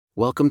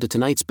Welcome to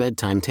tonight's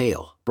bedtime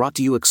tale, brought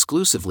to you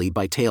exclusively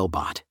by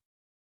Talebot.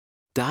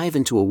 Dive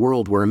into a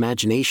world where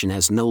imagination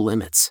has no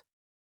limits.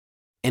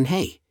 And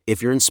hey,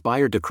 if you're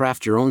inspired to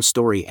craft your own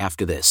story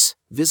after this,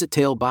 visit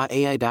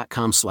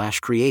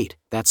talebotai.com/create.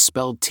 That's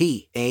spelled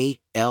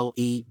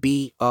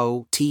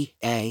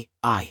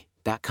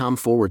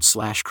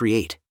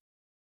TALEBOTAI.com/create.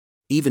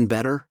 Even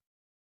better?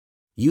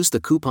 Use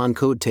the coupon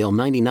code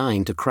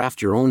TALE99 to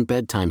craft your own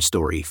bedtime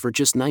story for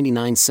just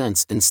 99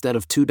 cents instead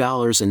of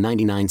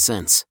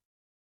 $2.99.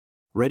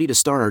 Ready to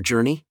start our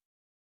journey?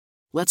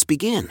 Let's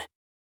begin.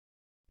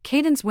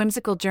 Kayden's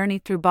whimsical journey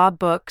through Bob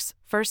Books,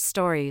 First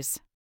Stories.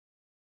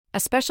 A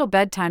special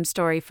bedtime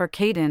story for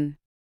Kayden.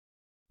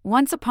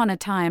 Once upon a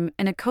time,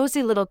 in a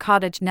cozy little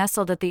cottage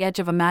nestled at the edge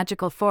of a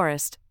magical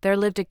forest, there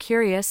lived a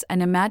curious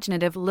and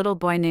imaginative little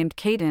boy named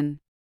Kayden.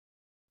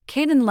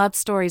 Kayden loved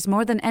stories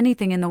more than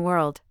anything in the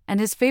world,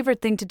 and his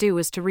favorite thing to do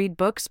was to read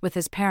books with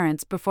his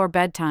parents before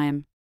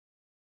bedtime.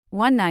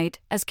 One night,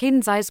 as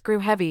Kayden's eyes grew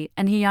heavy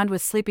and he yawned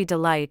with sleepy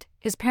delight,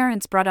 his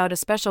parents brought out a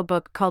special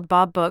book called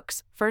Bob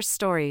Books, First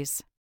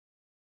Stories.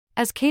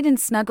 As Kayden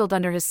snuggled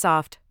under his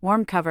soft,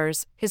 warm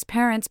covers, his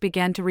parents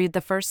began to read the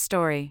first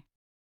story.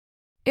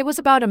 It was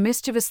about a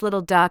mischievous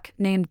little duck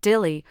named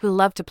Dilly who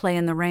loved to play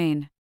in the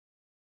rain.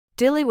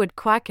 Dilly would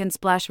quack and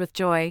splash with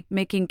joy,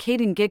 making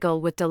Kayden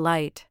giggle with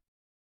delight.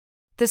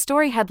 The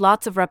story had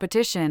lots of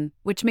repetition,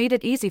 which made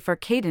it easy for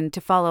Kayden to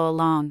follow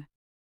along.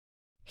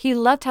 He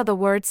loved how the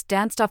words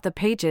danced off the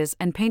pages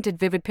and painted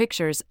vivid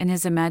pictures in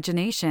his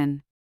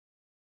imagination.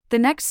 The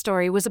next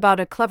story was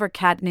about a clever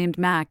cat named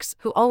Max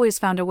who always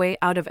found a way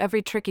out of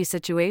every tricky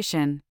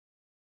situation.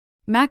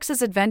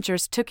 Max's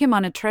adventures took him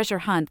on a treasure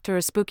hunt through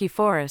a spooky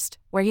forest,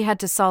 where he had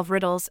to solve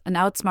riddles and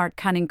outsmart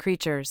cunning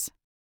creatures.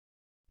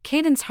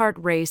 Kayden's heart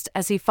raced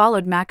as he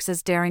followed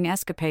Max's daring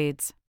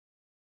escapades.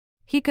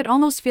 He could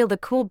almost feel the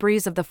cool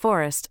breeze of the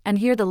forest and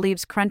hear the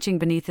leaves crunching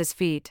beneath his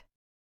feet.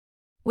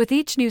 With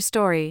each new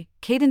story,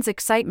 Kayden's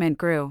excitement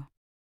grew.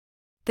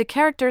 The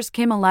characters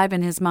came alive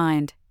in his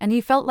mind, and he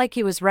felt like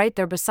he was right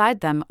there beside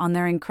them on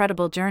their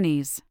incredible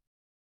journeys.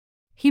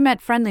 He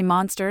met friendly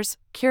monsters,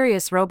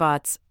 curious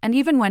robots, and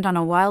even went on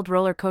a wild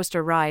roller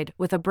coaster ride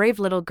with a brave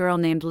little girl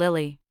named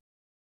Lily.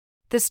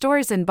 The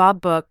stories in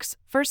Bob Books,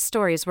 First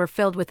Stories were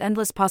filled with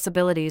endless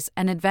possibilities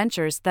and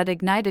adventures that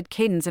ignited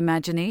Kayden's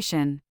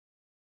imagination.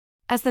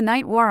 As the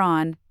night wore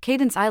on,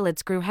 Kayden's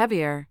eyelids grew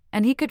heavier,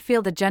 and he could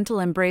feel the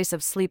gentle embrace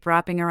of sleep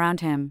wrapping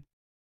around him.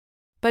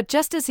 But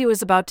just as he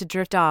was about to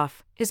drift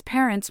off, his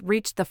parents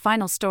reached the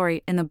final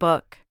story in the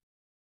book.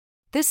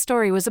 This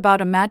story was about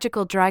a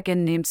magical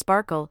dragon named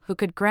Sparkle who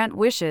could grant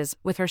wishes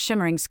with her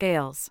shimmering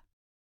scales.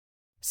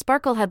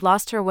 Sparkle had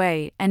lost her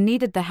way and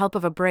needed the help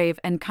of a brave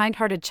and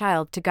kind-hearted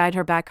child to guide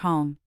her back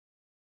home.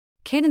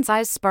 Kayden's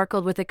eyes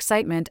sparkled with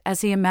excitement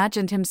as he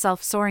imagined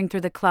himself soaring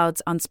through the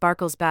clouds on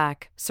Sparkle's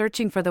back,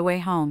 searching for the way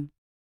home.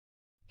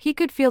 He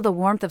could feel the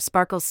warmth of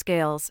Sparkle's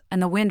scales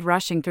and the wind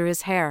rushing through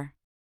his hair.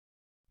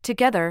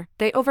 Together,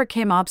 they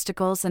overcame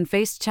obstacles and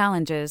faced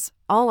challenges,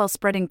 all while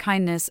spreading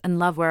kindness and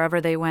love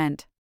wherever they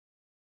went.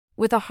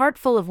 With a heart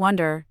full of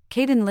wonder,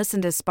 Kayden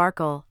listened as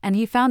Sparkle and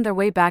he found their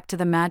way back to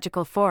the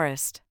magical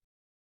forest.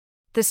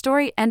 The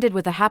story ended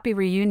with a happy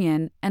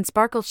reunion, and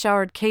Sparkle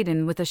showered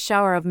Kayden with a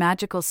shower of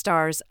magical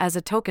stars as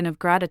a token of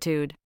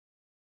gratitude.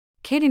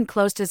 Kayden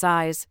closed his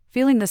eyes,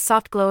 feeling the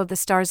soft glow of the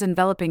stars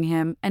enveloping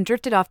him, and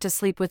drifted off to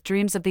sleep with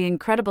dreams of the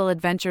incredible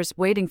adventures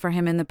waiting for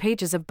him in the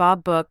pages of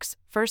Bob Books,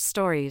 First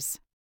Stories.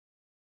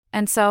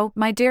 And so,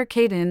 my dear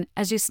Kayden,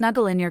 as you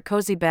snuggle in your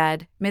cozy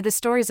bed, may the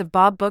stories of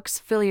Bob Books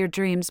fill your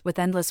dreams with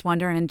endless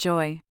wonder and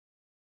joy.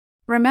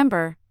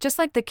 Remember, just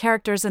like the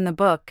characters in the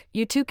book,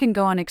 you too can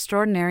go on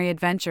extraordinary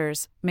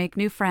adventures, make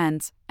new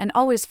friends, and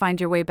always find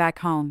your way back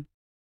home.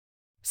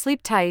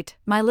 Sleep tight,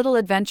 my little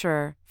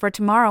adventurer, for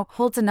tomorrow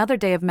holds another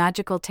day of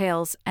magical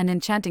tales and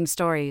enchanting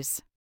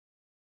stories.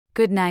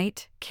 Good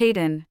night,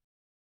 Kayden.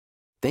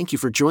 Thank you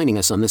for joining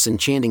us on this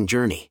enchanting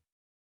journey.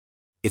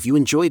 If you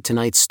enjoyed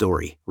tonight's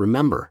story,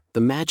 remember,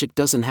 the magic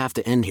doesn't have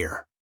to end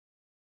here.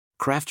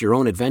 Craft your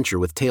own adventure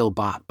with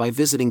Talebot by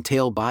visiting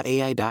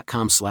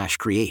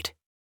talebotai.com/create.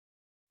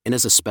 And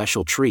as a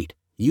special treat,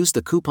 use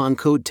the coupon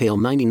code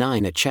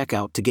TALE99 at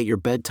checkout to get your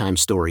bedtime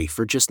story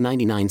for just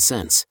 99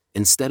 cents,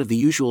 instead of the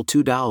usual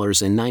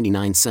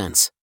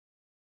 $2.99.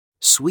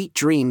 Sweet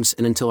dreams,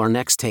 and until our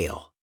next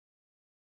tale.